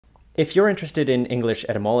If you're interested in English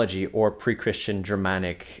etymology or pre-Christian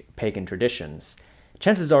Germanic pagan traditions,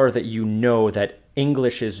 chances are that you know that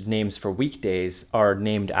English's names for weekdays are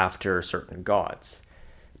named after certain gods.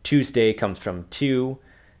 Tuesday comes from Tu,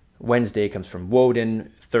 Wednesday comes from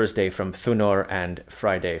Woden, Thursday from Thunor, and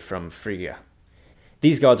Friday from Frigg.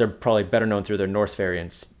 These gods are probably better known through their Norse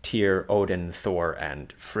variants Tyr, Odin, Thor,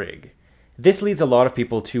 and Frigg. This leads a lot of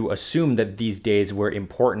people to assume that these days were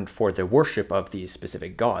important for the worship of these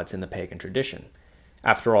specific gods in the pagan tradition.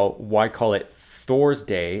 After all, why call it Thor's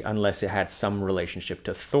Day unless it had some relationship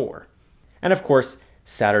to Thor? And of course,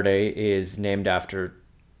 Saturday is named after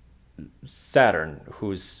Saturn,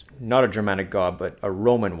 who's not a Germanic god, but a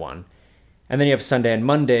Roman one. And then you have Sunday and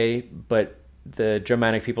Monday, but the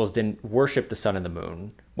Germanic peoples didn't worship the sun and the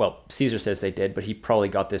moon. Well, Caesar says they did, but he probably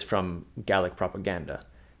got this from Gallic propaganda.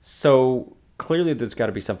 So clearly there's got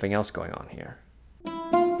to be something else going on here.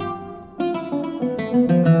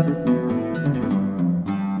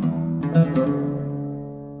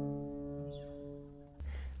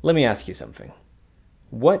 Let me ask you something.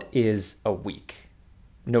 What is a week?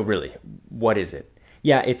 No, really, what is it?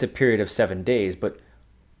 Yeah, it's a period of 7 days, but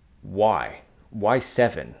why? Why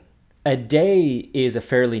 7? A day is a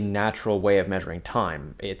fairly natural way of measuring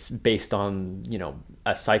time. It's based on,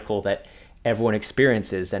 a cycle that everyone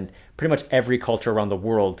experiences, and pretty much every culture around the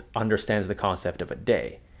world understands the concept of a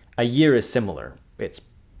day. A year is similar. It's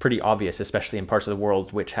pretty obvious, especially in parts of the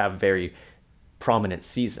world which have very prominent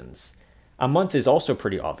seasons. A month is also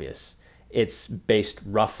pretty obvious. It's based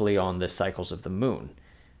roughly on the cycles of the moon.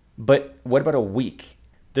 But what about a week?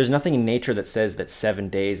 There's nothing in nature that says that 7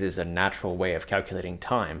 days is a natural way of calculating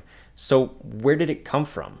time. So where did it come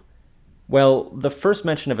from? Well, the first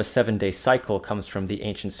mention of a 7-day cycle comes from the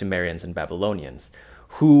ancient Sumerians and Babylonians,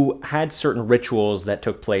 who had certain rituals that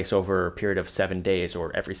took place over a period of 7 days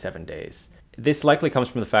or every 7 days. This likely comes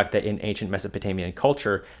from the fact that in ancient Mesopotamian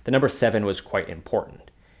culture, the number 7 was quite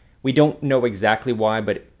important. We don't know exactly why,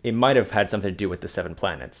 but it might have had something to do with the 7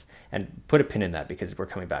 planets, and put a pin in that because we're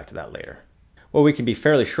coming back to that later. What we can be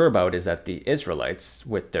fairly sure about is that the Israelites,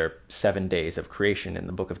 with their 7 days of creation in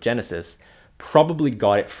the book of Genesis, probably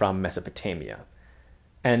got it from Mesopotamia.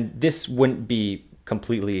 And this wouldn't be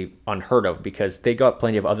completely unheard of because they got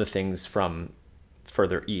plenty of other things from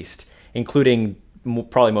further east, including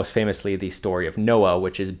probably most famously the story of Noah,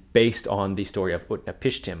 which is based on the story of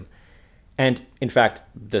Utnapishtim. And in fact,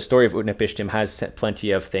 the story of Utnapishtim has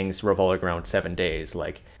plenty of things revolving around 7 days.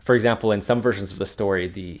 Like, for example, in some versions of the story,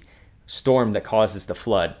 the storm that causes the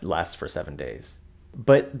flood lasts for 7 days.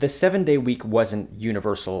 But the 7-day week wasn't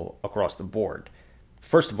universal across the board.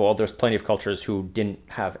 First of all, there's plenty of cultures who didn't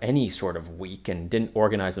have any sort of week and didn't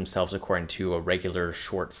organize themselves according to a regular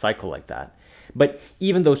short cycle like that. But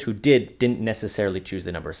even those who didn't necessarily choose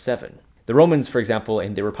the number 7. The Romans, for example,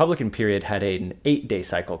 in the Republican period had an 8-day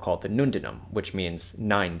cycle called the Nundinum, which means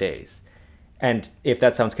 9 days. And if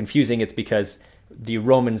that sounds confusing, it's because the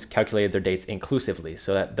Romans calculated their dates inclusively,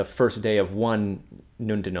 so that the first day of one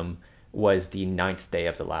Nundinum was the 9th day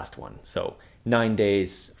of the last one. So 9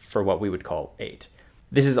 days for what we would call 8.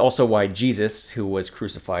 This is also why Jesus, who was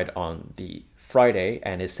crucified on the Friday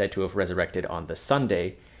and is said to have resurrected on the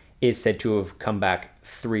Sunday, is said to have come back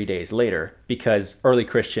 3 days later, because early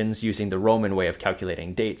Christians, using the Roman way of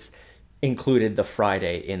calculating dates, included the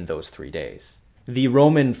Friday in those 3 days. The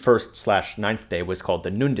Roman 1st/9th day was called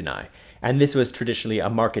the Nundinae, and this was traditionally a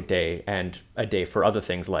market day and a day for other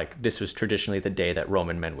things, like this was traditionally the day that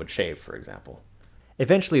Roman men would shave, for example.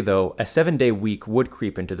 Eventually, though, a 7-day week would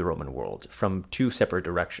creep into the Roman world from 2 separate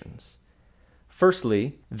directions.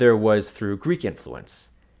 Firstly, there was through Greek influence.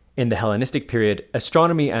 In the Hellenistic period,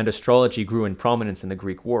 astronomy and astrology grew in prominence in the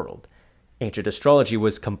Greek world. Ancient astrology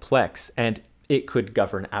was complex, and it could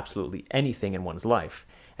govern absolutely anything in one's life,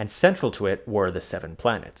 and central to it were the 7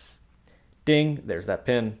 planets. Ding, there's that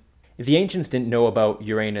pin. The ancients didn't know about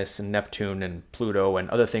Uranus and Neptune and Pluto and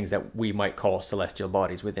other things that we might call celestial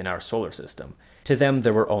bodies within our solar system. To them,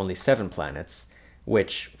 there were only 7 planets,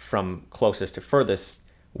 which, from closest to furthest,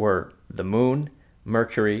 were the Moon,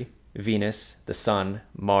 Mercury, Venus, the Sun,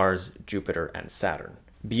 Mars, Jupiter, and Saturn.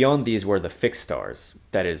 Beyond these were the fixed stars,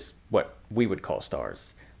 that is, what we would call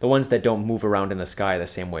stars, the ones that don't move around in the sky the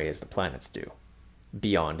same way as the planets do.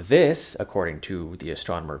 Beyond this, according to the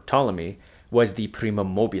astronomer Ptolemy, was the prima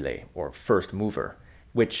mobile, or first mover,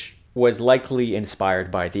 which was likely inspired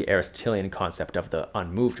by the Aristotelian concept of the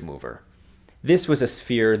unmoved mover. This was a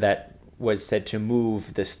sphere that was said to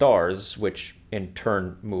move the stars, which in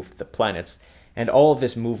turn moved the planets, and all of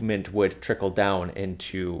this movement would trickle down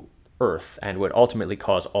into Earth and would ultimately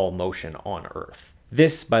cause all motion on Earth.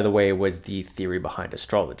 This, by the way, was the theory behind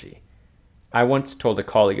astrology. I once told a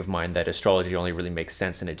colleague of mine that astrology only really makes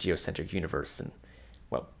sense in a geocentric universe, and,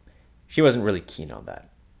 well, she wasn't really keen on that.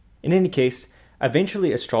 In any case,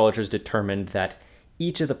 eventually astrologers determined that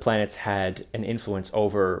each of the planets had an influence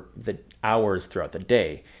over the hours throughout the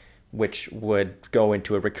day, which would go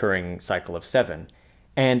into a recurring cycle of 7.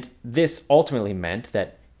 And this ultimately meant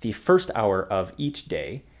that the first hour of each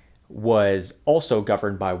day was also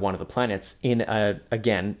governed by one of the planets in,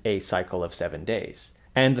 again, a cycle of 7 days.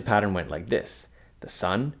 And the pattern went like this: the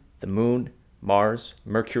Sun, the Moon, Mars,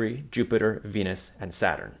 Mercury, Jupiter, Venus, and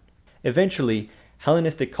Saturn. Eventually,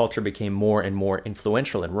 Hellenistic culture became more and more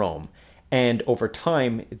influential in Rome, and over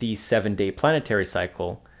time, the 7-day planetary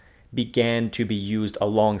cycle began to be used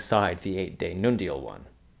alongside the 8-day nundial one.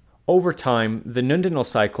 Over time, the nundinal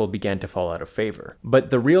cycle began to fall out of favor, but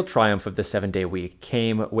the real triumph of the 7-day week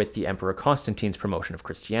came with the Emperor Constantine's promotion of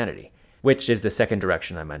Christianity, which is the second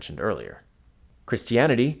direction I mentioned earlier.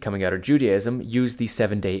 Christianity, coming out of Judaism, used the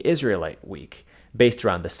 7-day Israelite week, based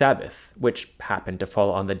around the Sabbath, which happened to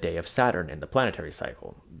fall on the day of Saturn in the planetary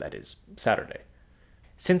cycle, that is, Saturday.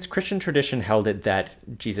 Since Christian tradition held it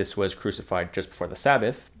that Jesus was crucified just before the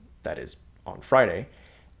Sabbath, that is, on Friday,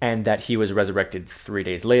 and that he was resurrected 3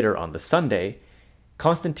 days later on the Sunday,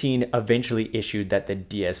 Constantine eventually issued that the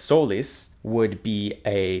Dies Solis would be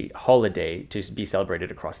a holiday to be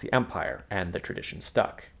celebrated across the empire, and the tradition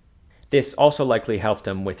stuck. This also likely helped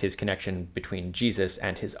him with his connection between Jesus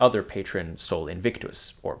and his other patron, Sol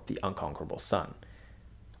Invictus, or the unconquerable sun.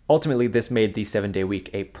 Ultimately, this made the 7-day week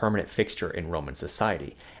a permanent fixture in Roman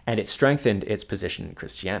society, and it strengthened its position in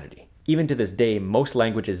Christianity. Even to this day, most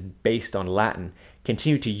languages based on Latin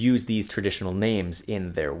continue to use these traditional names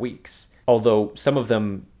in their weeks, although some of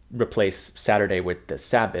them replace Saturday with the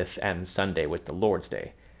Sabbath and Sunday with the Lord's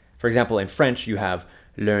Day. For example, in French, you have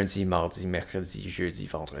lundi, mardi, mercredi, jeudi,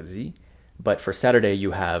 vendredi, but for Saturday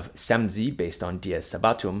you have samedi based on dies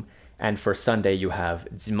sabbatum, and for Sunday you have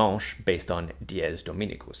dimanche based on dies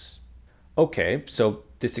dominicus. Okay, so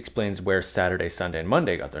this explains where Saturday, Sunday, and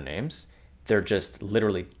Monday got their names. They're just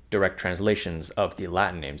literally direct translations of the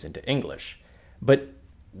Latin names into English. But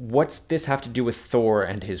what's this have to do with Thor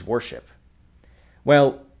and his worship?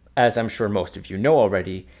 Well, as I'm sure most of you know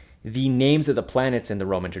already, the names of the planets in the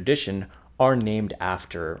Roman tradition are named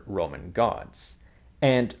after Roman gods.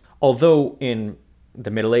 And although in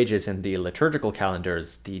the Middle Ages and the liturgical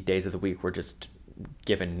calendars, the days of the week were just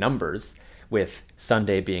given numbers, with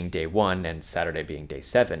Sunday being day 1 and Saturday being day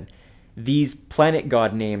 7, these planet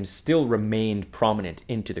god names still remained prominent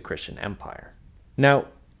into the Christian Empire. Now,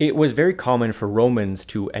 it was very common for Romans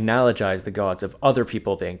to analogize the gods of other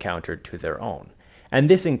people they encountered to their own, and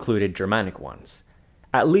this included Germanic ones.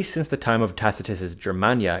 At least since the time of Tacitus's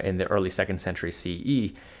Germania in the early 2nd century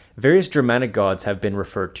CE, various Germanic gods have been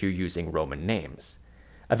referred to using Roman names.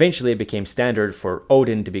 Eventually, it became standard for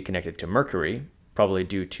Odin to be connected to Mercury, probably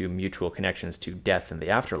due to mutual connections to death and the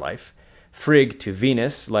afterlife, Frigg to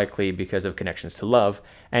Venus, likely because of connections to love,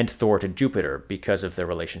 and Thor to Jupiter because of their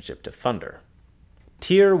relationship to thunder.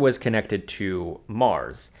 Tyr was connected to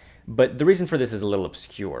Mars, but the reason for this is a little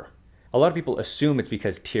obscure. A lot of people assume it's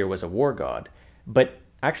because Tyr was a war god, but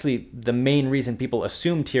actually the main reason people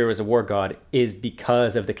assume Tyr was a war god is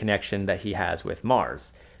because of the connection that he has with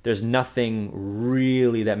Mars. There's nothing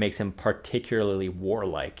really that makes him particularly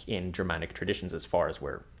warlike in Germanic traditions as far as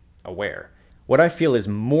we're aware. What I feel is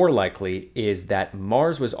more likely is that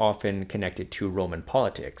Mars was often connected to Roman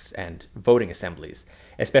politics and voting assemblies,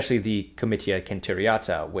 especially the Comitia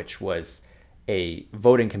Centuriata, which was a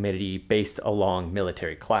voting committee based along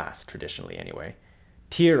military class, traditionally anyway.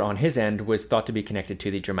 Tyr, on his end, was thought to be connected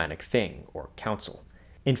to the Germanic Thing, or council.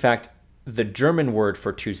 In fact, the German word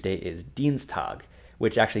for Tuesday is Dienstag,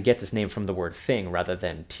 which actually gets its name from the word thing rather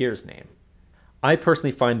than Tyr's name. I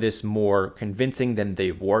personally find this more convincing than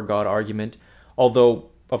the war god argument, although,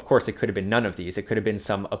 of course, it could have been none of these. It could have been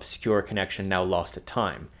some obscure connection now lost to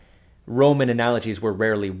time. Roman analogies were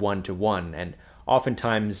rarely one-to-one, and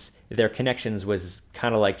oftentimes their connections was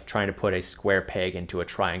kind of like trying to put a square peg into a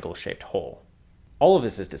triangle-shaped hole. All of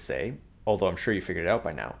this is to say, although I'm sure you figured it out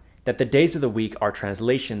by now, that the days of the week are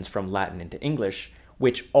translations from Latin into English,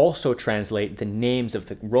 which also translate the names of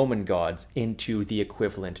the Roman gods into the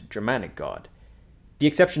equivalent Germanic god. The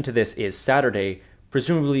exception to this is Saturday,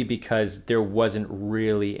 presumably because there wasn't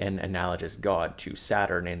really an analogous god to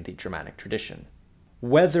Saturn in the Germanic tradition.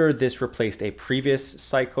 Whether this replaced a previous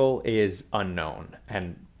cycle is unknown,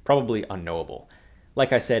 and probably unknowable.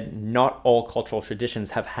 Like I said, not all cultural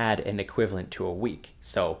traditions have had an equivalent to a week,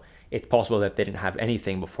 so it's possible that they didn't have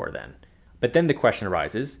anything before then. But then the question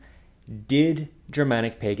arises, did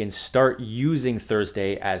Germanic pagans start using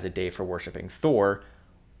Thursday as a day for worshipping Thor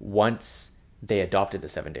once they adopted the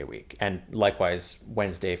 7-day week, and likewise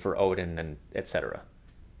Wednesday for Odin and etc.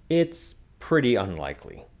 It's pretty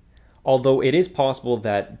unlikely. Although it is possible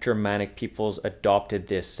that Germanic peoples adopted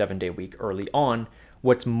this 7-day week early on,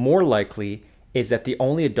 what's more likely is that they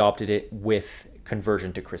only adopted it with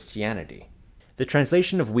conversion to Christianity. The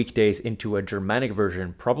translation of weekdays into a Germanic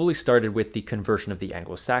version probably started with the conversion of the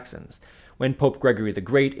Anglo-Saxons, when Pope Gregory the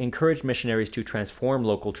Great encouraged missionaries to transform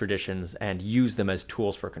local traditions and use them as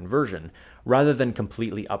tools for conversion, rather than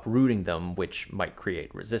completely uprooting them, which might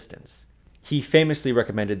create resistance. He famously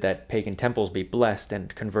recommended that pagan temples be blessed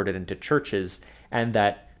and converted into churches, and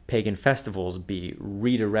that pagan festivals be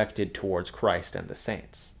redirected towards Christ and the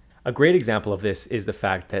saints. A great example of this is the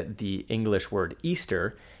fact that the English word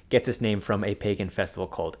Easter gets its name from a pagan festival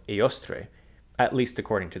called Eostre, at least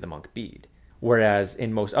according to the monk Bede. Whereas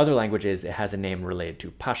in most other languages it has a name related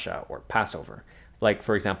to Pascha or Passover, like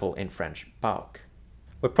for example in French Pâques.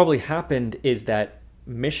 What probably happened is that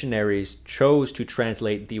missionaries chose to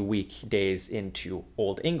translate the weekdays into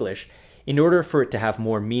Old English in order for it to have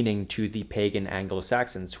more meaning to the pagan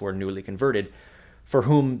Anglo-Saxons who were newly converted, for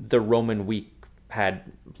whom the Roman week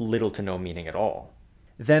had little to no meaning at all.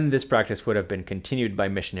 Then this practice would have been continued by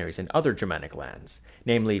missionaries in other Germanic lands,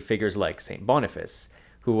 namely figures like St. Boniface,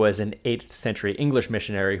 who was an 8th century English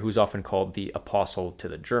missionary who's often called the Apostle to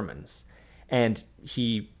the Germans. And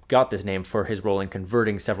he got this name for his role in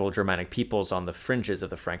converting several Germanic peoples on the fringes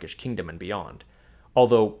of the Frankish kingdom and beyond,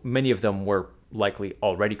 although many of them were likely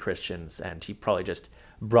already Christians, and he probably just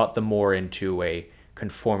brought them more into a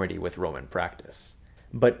conformity with Roman practice.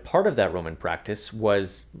 But part of that Roman practice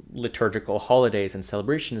was liturgical holidays and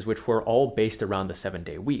celebrations which were all based around the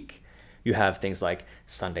 7-day week. You have things like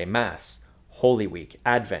Sunday Mass, Holy Week,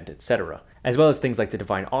 Advent, etc., as well as things like the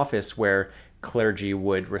Divine Office, where clergy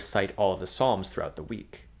would recite all of the Psalms throughout the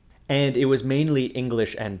week. And it was mainly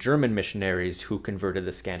English and German missionaries who converted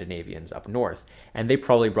the Scandinavians up north, and they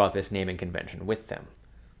probably brought this naming convention with them.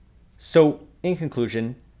 So, in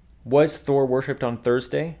conclusion, was Thor worshipped on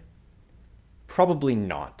Thursday? Probably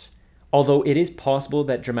not. Although it is possible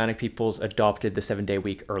that Germanic peoples adopted the 7-day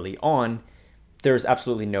week early on, there's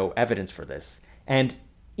absolutely no evidence for this. And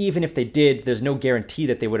even if they did, there's no guarantee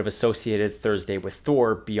that they would have associated Thursday with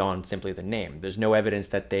Thor beyond simply the name. There's no evidence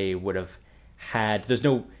that they would have had, there's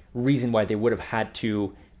no reason why they would have had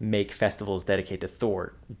to make festivals dedicated to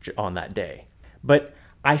Thor on that day. But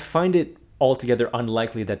I find it altogether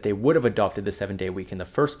unlikely that they would have adopted the 7-day week in the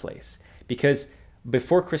first place, because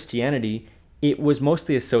before Christianity, it was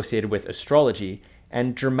mostly associated with astrology,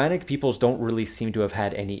 and Germanic peoples don't really seem to have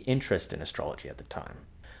had any interest in astrology at the time.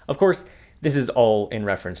 Of course, this is all in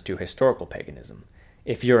reference to historical paganism.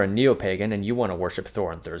 If you're a neo-pagan and you want to worship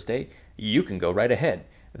Thor on Thursday, you can go right ahead.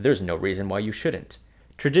 There's no reason why you shouldn't.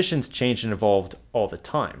 Traditions changed and evolved all the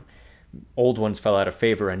time. Old ones fell out of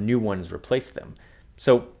favor and new ones replaced them.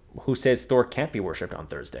 So who says Thor can't be worshipped on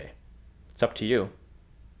Thursday? It's up to you.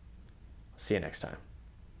 See you next time.